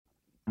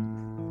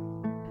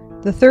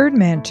The Third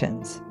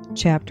Mansions,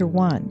 Chapter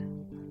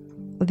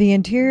 1. The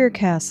Interior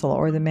Castle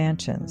or the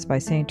Mansions by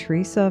St.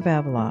 Teresa of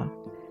Avila.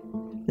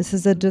 This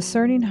is a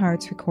Discerning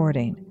Hearts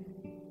recording,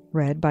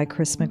 read by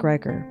Chris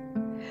McGregor.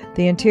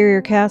 The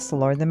Interior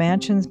Castle or the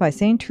Mansions by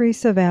St.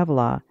 Teresa of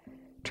Avila,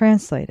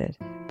 translated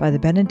by the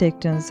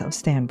Benedictines of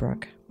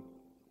Stanbrook.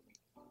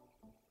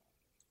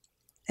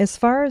 As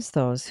far as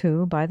those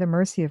who, by the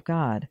mercy of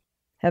God,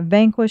 have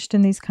vanquished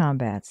in these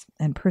combats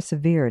and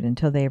persevered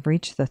until they have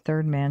reached the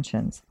third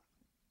mansions,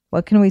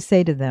 what can we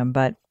say to them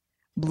but,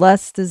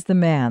 "Blessed is the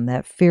man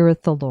that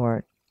feareth the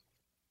Lord"?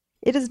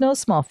 It is no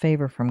small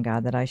favor from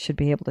God that I should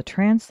be able to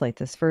translate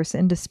this verse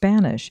into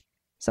Spanish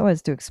so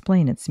as to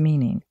explain its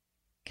meaning,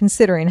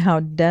 considering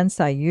how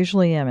dense I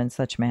usually am in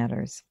such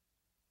matters.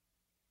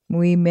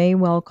 We may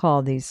well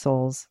call these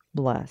souls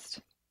blessed,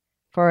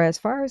 for as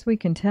far as we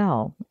can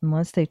tell,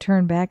 unless they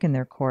turn back in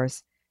their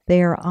course,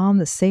 they are on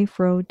the safe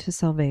road to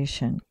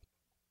salvation.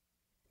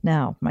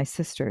 Now, my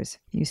sisters,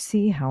 you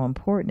see how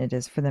important it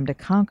is for them to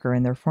conquer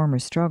in their former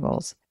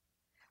struggles.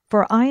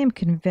 For I am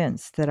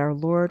convinced that our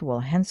Lord will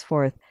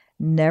henceforth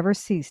never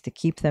cease to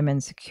keep them in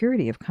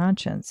security of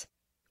conscience,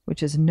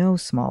 which is no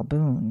small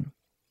boon.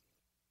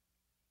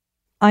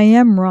 I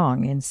am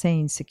wrong in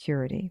saying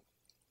security,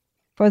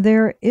 for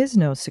there is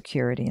no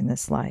security in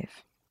this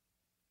life.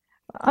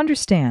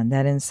 Understand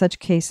that in such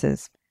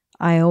cases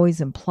I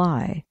always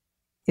imply,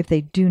 if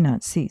they do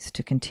not cease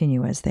to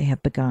continue as they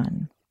have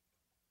begun.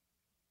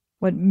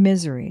 What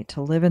misery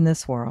to live in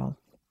this world!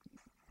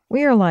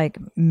 We are like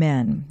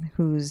men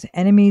whose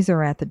enemies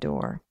are at the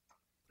door,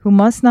 who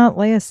must not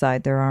lay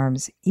aside their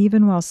arms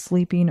even while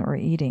sleeping or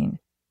eating,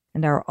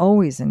 and are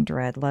always in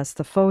dread lest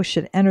the foe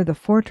should enter the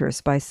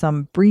fortress by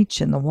some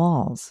breach in the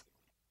walls.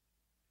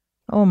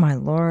 O my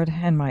Lord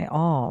and my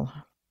all,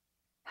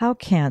 how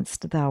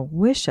canst thou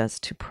wish us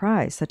to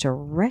prize such a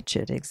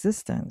wretched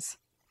existence?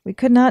 We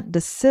could not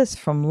desist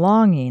from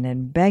longing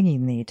and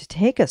begging thee to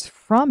take us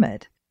from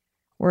it,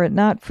 were it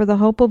not for the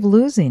hope of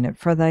losing it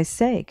for thy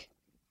sake,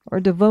 or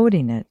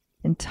devoting it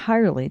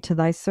entirely to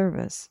thy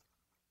service,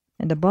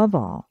 and above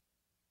all,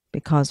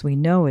 because we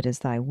know it is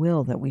thy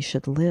will that we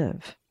should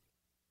live.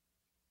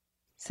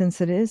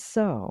 Since it is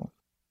so,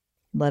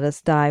 let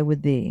us die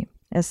with thee,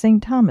 as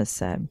St. Thomas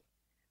said,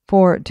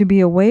 for to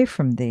be away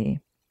from thee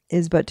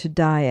is but to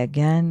die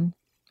again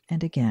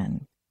and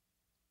again,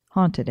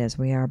 haunted as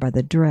we are by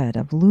the dread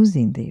of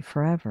losing thee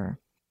forever.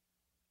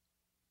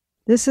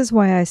 This is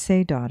why I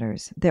say,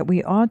 daughters, that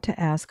we ought to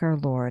ask our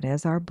Lord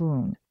as our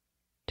boon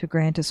to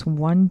grant us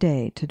one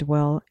day to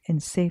dwell in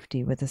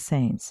safety with the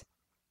saints.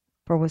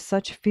 For with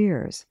such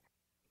fears,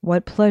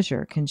 what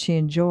pleasure can she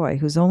enjoy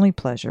whose only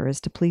pleasure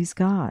is to please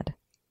God?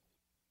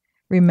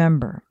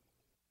 Remember,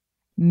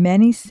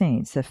 many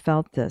saints have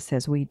felt this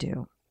as we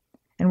do,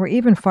 and were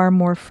even far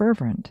more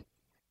fervent,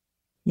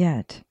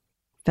 yet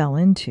fell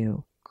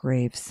into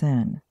grave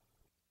sin.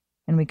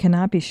 And we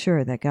cannot be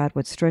sure that God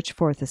would stretch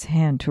forth his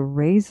hand to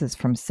raise us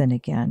from sin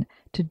again,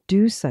 to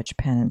do such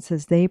penance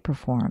as they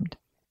performed.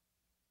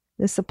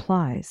 This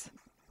applies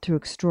to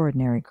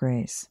extraordinary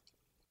grace.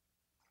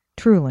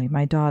 Truly,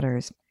 my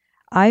daughters,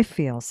 I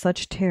feel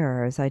such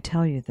terror as I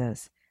tell you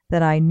this,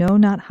 that I know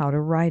not how to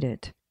write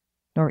it,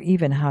 nor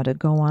even how to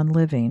go on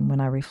living when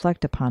I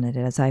reflect upon it,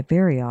 as I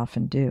very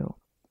often do.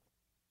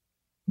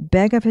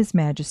 Beg of his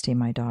Majesty,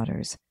 my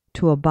daughters,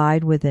 to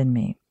abide within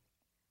me,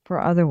 for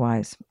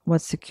otherwise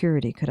what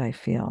security could I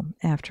feel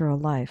after a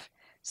life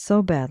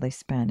so badly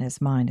spent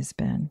as mine has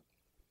been?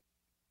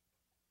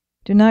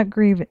 Do not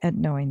grieve at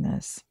knowing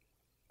this.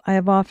 I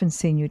have often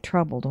seen you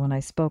troubled when I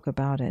spoke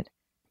about it,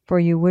 for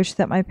you wish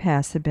that my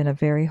past had been a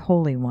very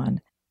holy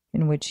one,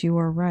 in which you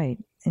are right.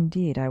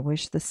 Indeed, I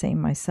wish the same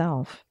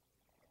myself.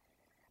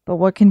 But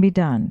what can be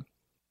done,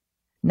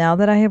 now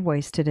that I have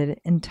wasted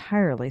it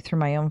entirely through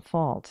my own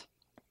fault?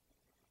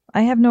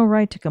 I have no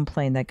right to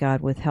complain that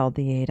God withheld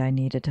the aid I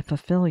needed to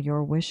fulfill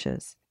your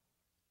wishes.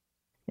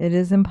 It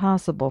is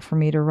impossible for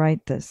me to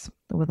write this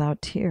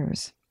without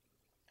tears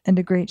and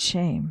a great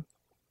shame,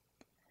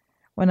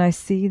 when I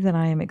see that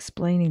I am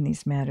explaining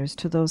these matters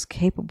to those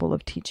capable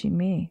of teaching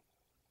me.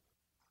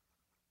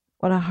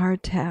 What a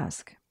hard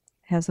task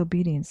has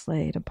obedience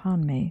laid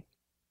upon me.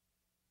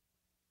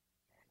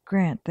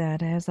 Grant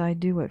that as I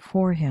do it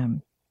for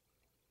him,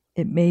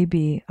 it may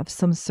be of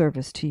some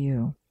service to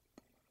you.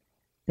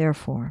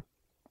 Therefore,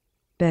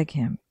 beg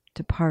him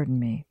to pardon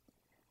me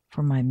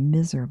for my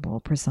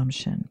miserable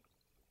presumption.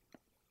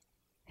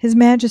 His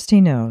Majesty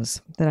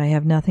knows that I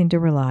have nothing to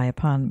rely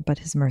upon but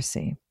his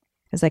mercy,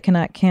 as I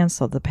cannot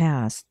cancel the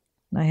past,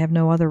 and I have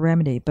no other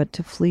remedy but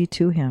to flee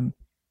to him,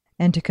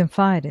 and to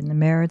confide in the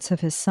merits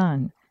of his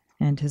Son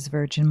and his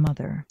Virgin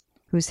Mother,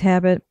 whose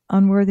habit,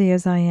 unworthy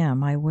as I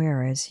am, I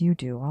wear as you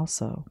do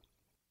also.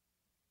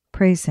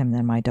 Praise him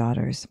then, my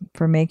daughters,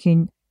 for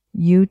making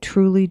you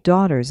truly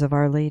daughters of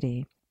Our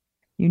Lady.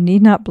 You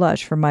need not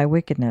blush for my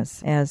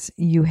wickedness, as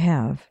you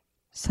have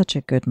such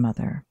a good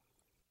mother.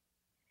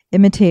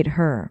 Imitate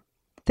her.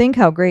 Think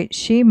how great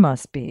she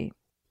must be,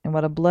 and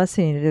what a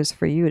blessing it is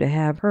for you to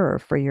have her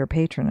for your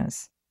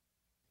patroness.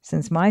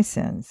 since my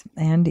sins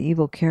and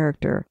evil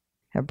character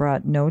have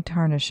brought no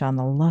tarnish on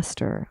the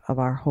luster of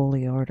our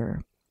holy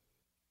order.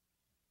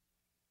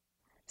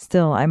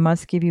 Still, I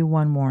must give you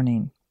one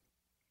warning.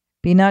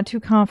 Be not too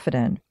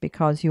confident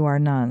because you are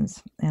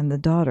nuns and the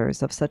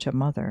daughters of such a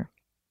mother.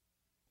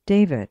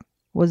 David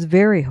was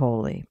very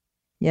holy,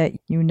 yet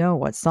you know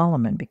what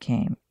Solomon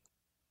became.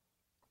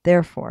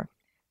 Therefore,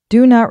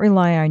 do not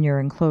rely on your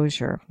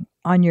enclosure,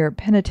 on your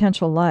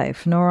penitential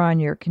life, nor on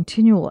your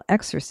continual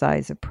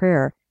exercise of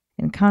prayer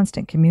and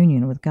constant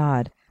communion with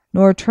God,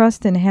 nor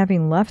trust in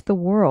having left the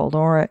world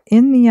or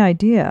in the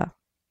idea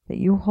that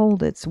you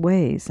hold its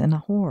ways in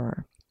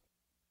horror.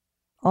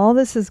 All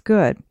this is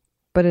good,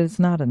 but it is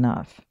not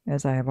enough,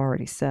 as I have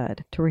already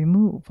said, to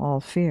remove all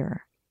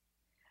fear.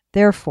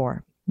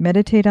 Therefore,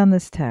 meditate on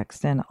this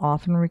text and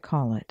often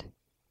recall it.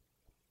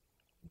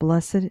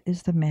 Blessed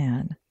is the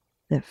man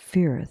that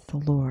feareth the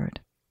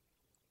Lord.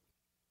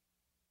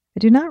 I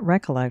do not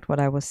recollect what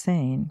I was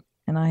saying,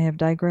 and I have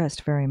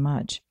digressed very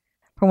much.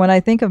 For when I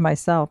think of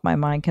myself, my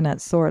mind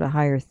cannot soar to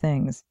higher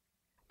things,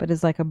 but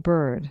is like a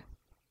bird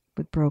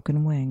with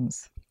broken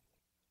wings.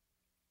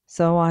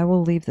 So I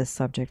will leave this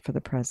subject for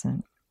the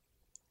present.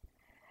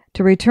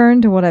 To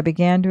return to what I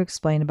began to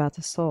explain about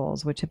the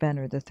souls which have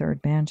entered the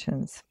third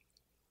mansions.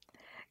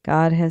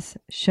 God has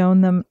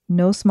shown them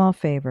no small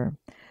favor,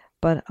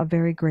 but a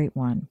very great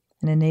one,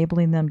 in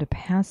enabling them to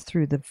pass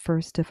through the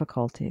first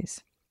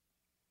difficulties.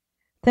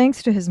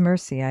 Thanks to his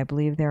mercy, I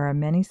believe there are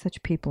many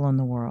such people in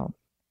the world.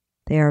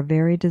 They are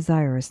very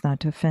desirous not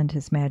to offend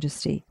his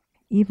majesty,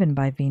 even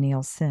by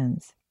venial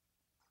sins.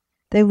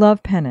 They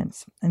love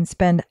penance and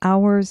spend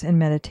hours in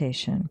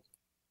meditation.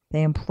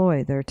 They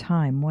employ their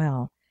time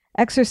well,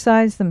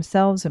 exercise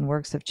themselves in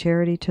works of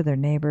charity to their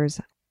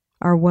neighbors,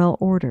 are well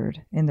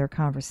ordered in their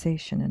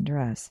conversation and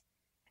dress,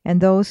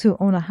 and those who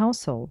own a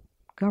household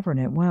govern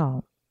it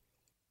well.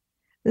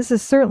 This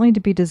is certainly to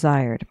be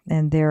desired,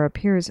 and there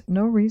appears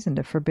no reason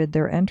to forbid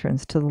their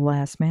entrance to the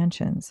last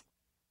mansions,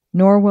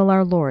 nor will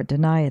our Lord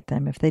deny it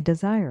them if they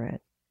desire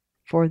it,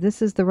 for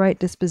this is the right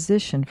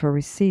disposition for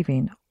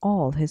receiving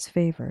all his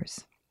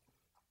favors.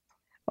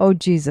 O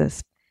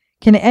Jesus,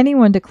 can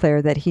anyone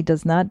declare that he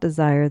does not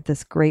desire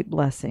this great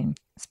blessing,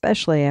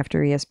 especially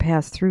after he has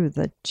passed through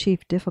the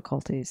chief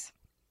difficulties?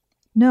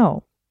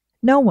 No,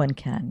 no one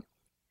can.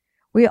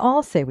 We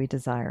all say we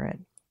desire it.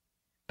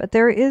 But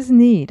there is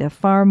need of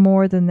far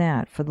more than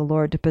that for the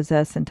Lord to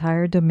possess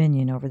entire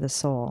dominion over the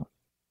soul.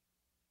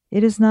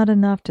 It is not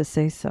enough to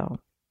say so,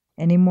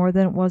 any more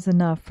than it was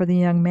enough for the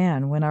young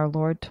man when our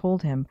Lord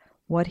told him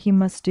what he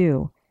must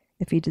do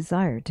if he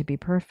desired to be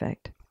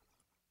perfect.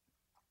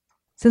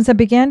 Since I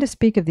began to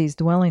speak of these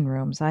dwelling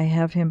rooms, I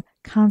have him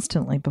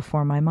constantly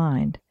before my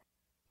mind,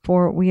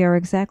 for we are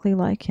exactly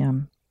like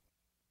him.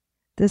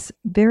 This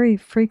very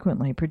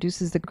frequently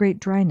produces the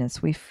great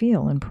dryness we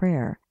feel in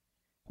prayer,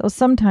 though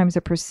sometimes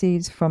it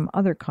proceeds from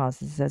other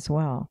causes as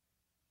well.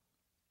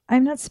 I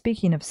am not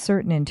speaking of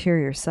certain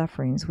interior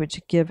sufferings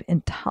which give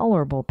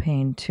intolerable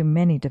pain to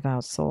many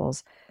devout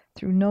souls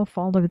through no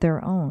fault of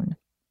their own.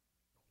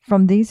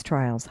 From these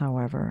trials,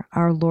 however,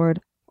 our Lord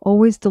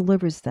always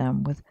delivers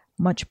them with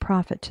much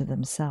profit to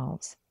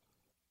themselves.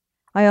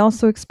 I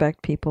also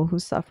expect people who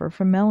suffer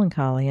from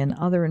melancholy and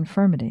other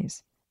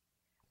infirmities.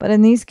 But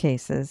in these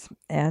cases,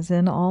 as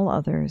in all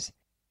others,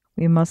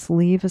 we must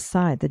leave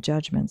aside the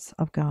judgments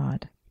of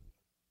God.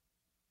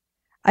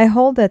 I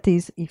hold that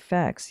these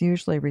effects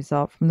usually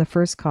result from the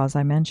first cause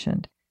I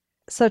mentioned.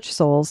 Such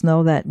souls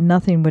know that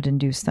nothing would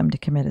induce them to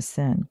commit a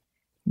sin.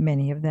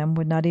 Many of them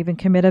would not even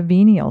commit a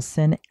venial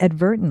sin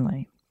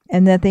advertently,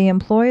 and that they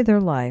employ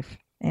their life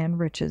and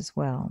riches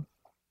well.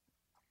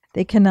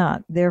 They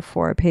cannot,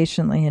 therefore,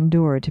 patiently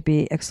endure to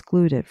be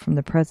excluded from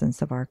the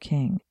presence of our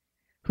King,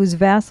 whose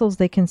vassals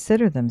they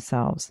consider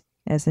themselves,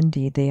 as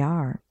indeed they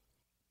are.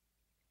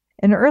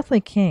 An earthly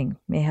king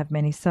may have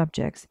many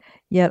subjects,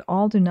 yet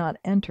all do not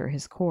enter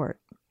his court.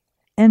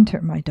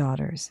 Enter, my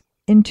daughters,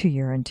 into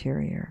your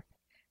interior.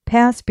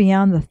 Pass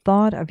beyond the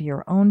thought of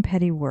your own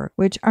petty work,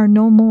 which are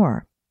no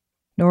more,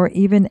 nor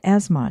even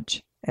as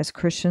much, as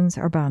Christians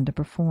are bound to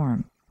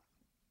perform.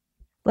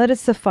 Let it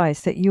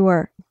suffice that you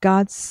are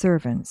God's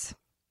servants.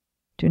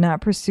 Do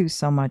not pursue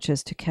so much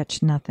as to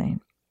catch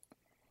nothing.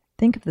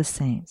 Think of the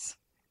saints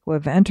who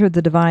have entered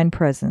the divine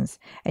presence,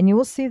 and you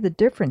will see the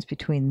difference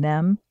between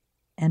them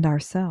and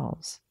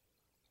ourselves.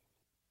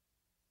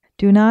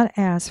 Do not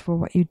ask for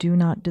what you do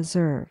not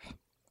deserve,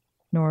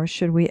 nor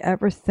should we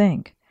ever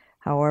think,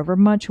 however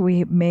much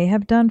we may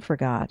have done for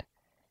God,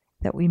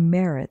 that we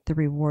merit the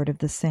reward of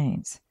the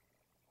saints,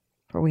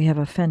 for we have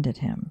offended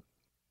him.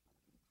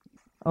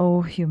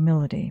 Oh,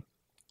 humility,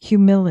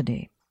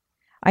 humility!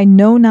 I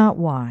know not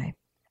why,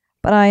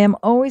 but I am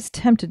always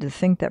tempted to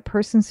think that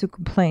persons who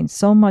complain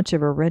so much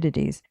of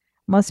heredities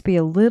must be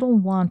a little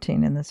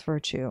wanting in this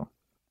virtue.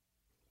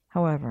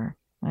 However,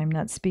 I am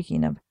not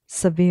speaking of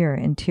severe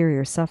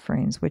interior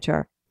sufferings, which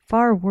are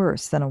far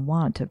worse than a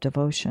want of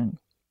devotion.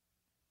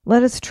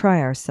 Let us try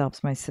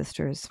ourselves, my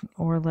sisters,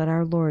 or let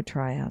our Lord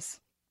try us.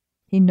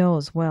 He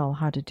knows well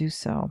how to do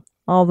so,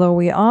 although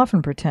we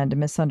often pretend to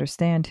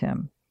misunderstand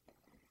him.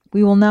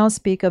 We will now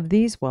speak of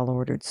these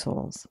well-ordered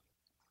souls.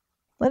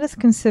 Let us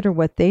consider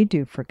what they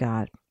do for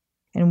God,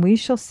 and we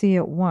shall see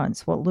at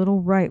once what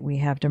little right we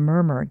have to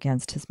murmur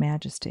against his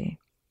majesty.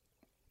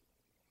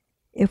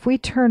 If we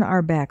turn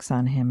our backs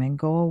on him and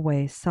go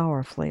away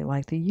sorrowfully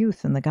like the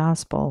youth in the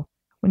gospel,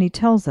 when he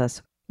tells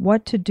us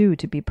what to do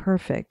to be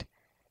perfect,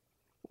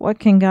 what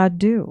can God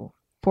do?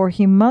 For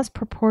he must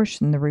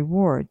proportion the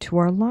reward to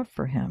our love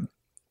for him.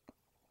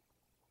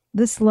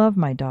 This love,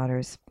 my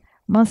daughters,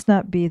 must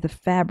not be the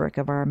fabric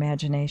of our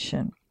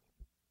imagination.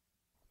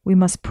 We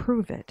must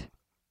prove it.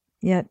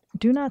 Yet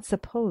do not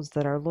suppose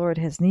that our Lord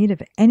has need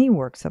of any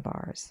works of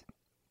ours.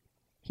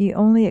 He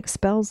only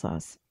expels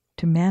us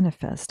to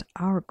manifest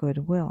our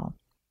good will.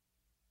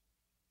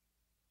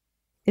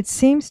 It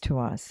seems to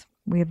us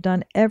we have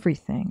done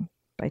everything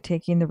by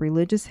taking the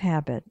religious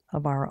habit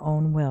of our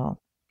own will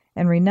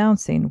and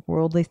renouncing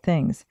worldly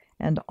things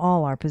and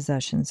all our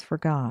possessions for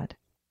God.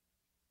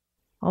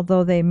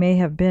 Although they may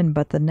have been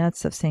but the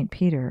nets of St.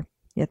 Peter,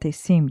 yet they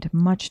seemed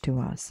much to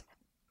us,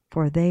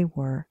 for they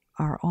were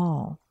our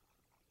all.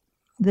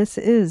 This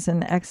is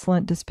an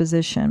excellent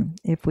disposition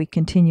if we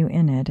continue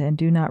in it and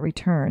do not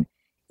return,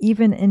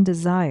 even in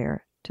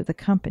desire, to the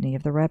company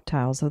of the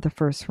reptiles of the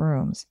first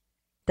rooms.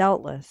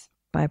 Doubtless,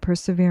 by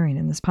persevering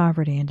in this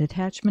poverty and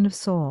detachment of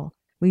soul,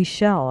 we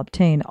shall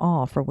obtain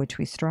all for which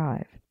we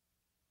strive.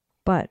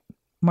 But,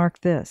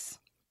 mark this,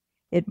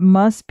 it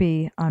must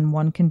be on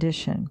one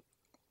condition,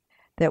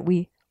 that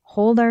we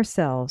hold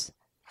ourselves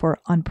for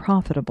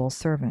unprofitable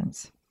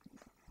servants,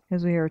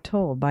 as we are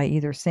told by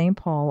either St.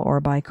 Paul or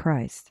by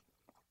Christ,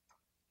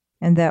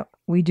 and that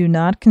we do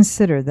not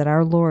consider that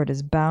our Lord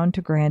is bound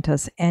to grant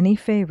us any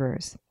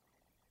favors,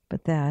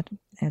 but that,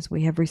 as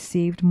we have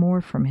received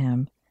more from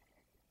him,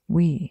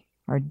 we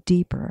are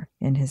deeper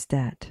in his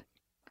debt.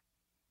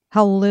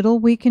 How little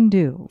we can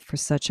do for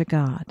such a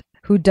God,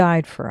 who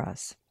died for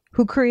us,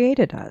 who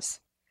created us,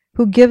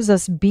 who gives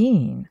us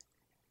being,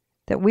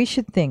 that we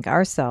should think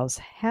ourselves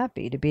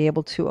happy to be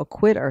able to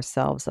acquit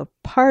ourselves of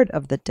part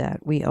of the debt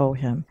we owe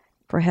him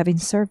for having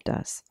served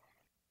us,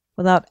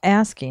 without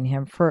asking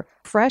him for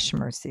fresh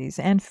mercies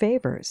and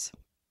favors.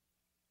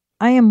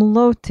 I am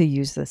loath to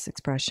use this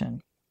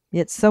expression,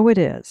 yet so it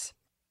is,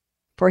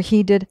 for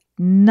he did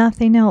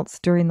nothing else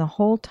during the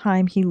whole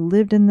time he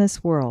lived in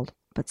this world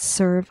but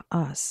serve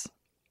us.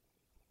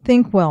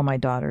 Think well, my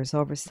daughters,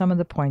 over some of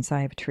the points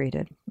I have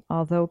treated,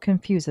 although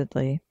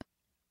confusedly,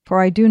 for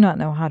I do not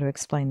know how to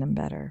explain them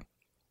better.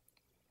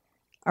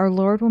 Our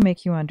Lord will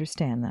make you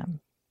understand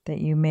them, that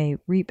you may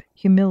reap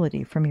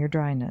humility from your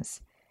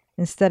dryness,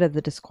 instead of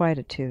the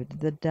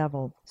disquietude the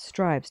devil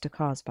strives to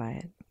cause by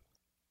it.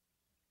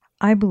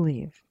 I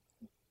believe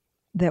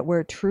that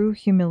where true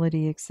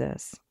humility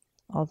exists,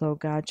 although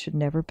God should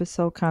never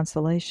bestow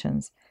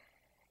consolations,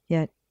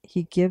 yet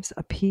he gives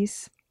a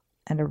peace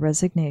and a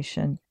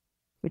resignation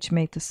which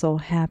make the soul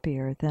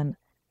happier than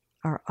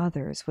are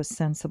others with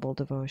sensible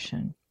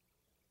devotion.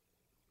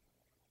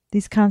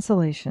 These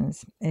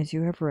consolations, as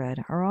you have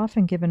read, are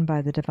often given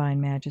by the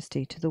Divine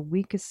Majesty to the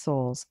weakest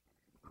souls,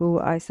 who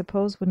I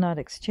suppose would not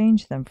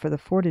exchange them for the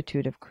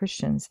fortitude of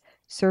Christians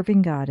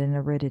serving God in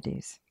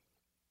aridities.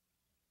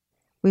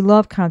 We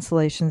love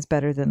consolations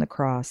better than the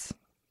cross.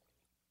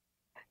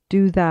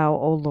 Do thou,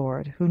 O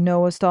Lord, who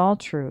knowest all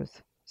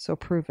truth, so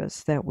prove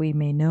us that we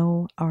may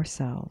know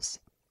ourselves.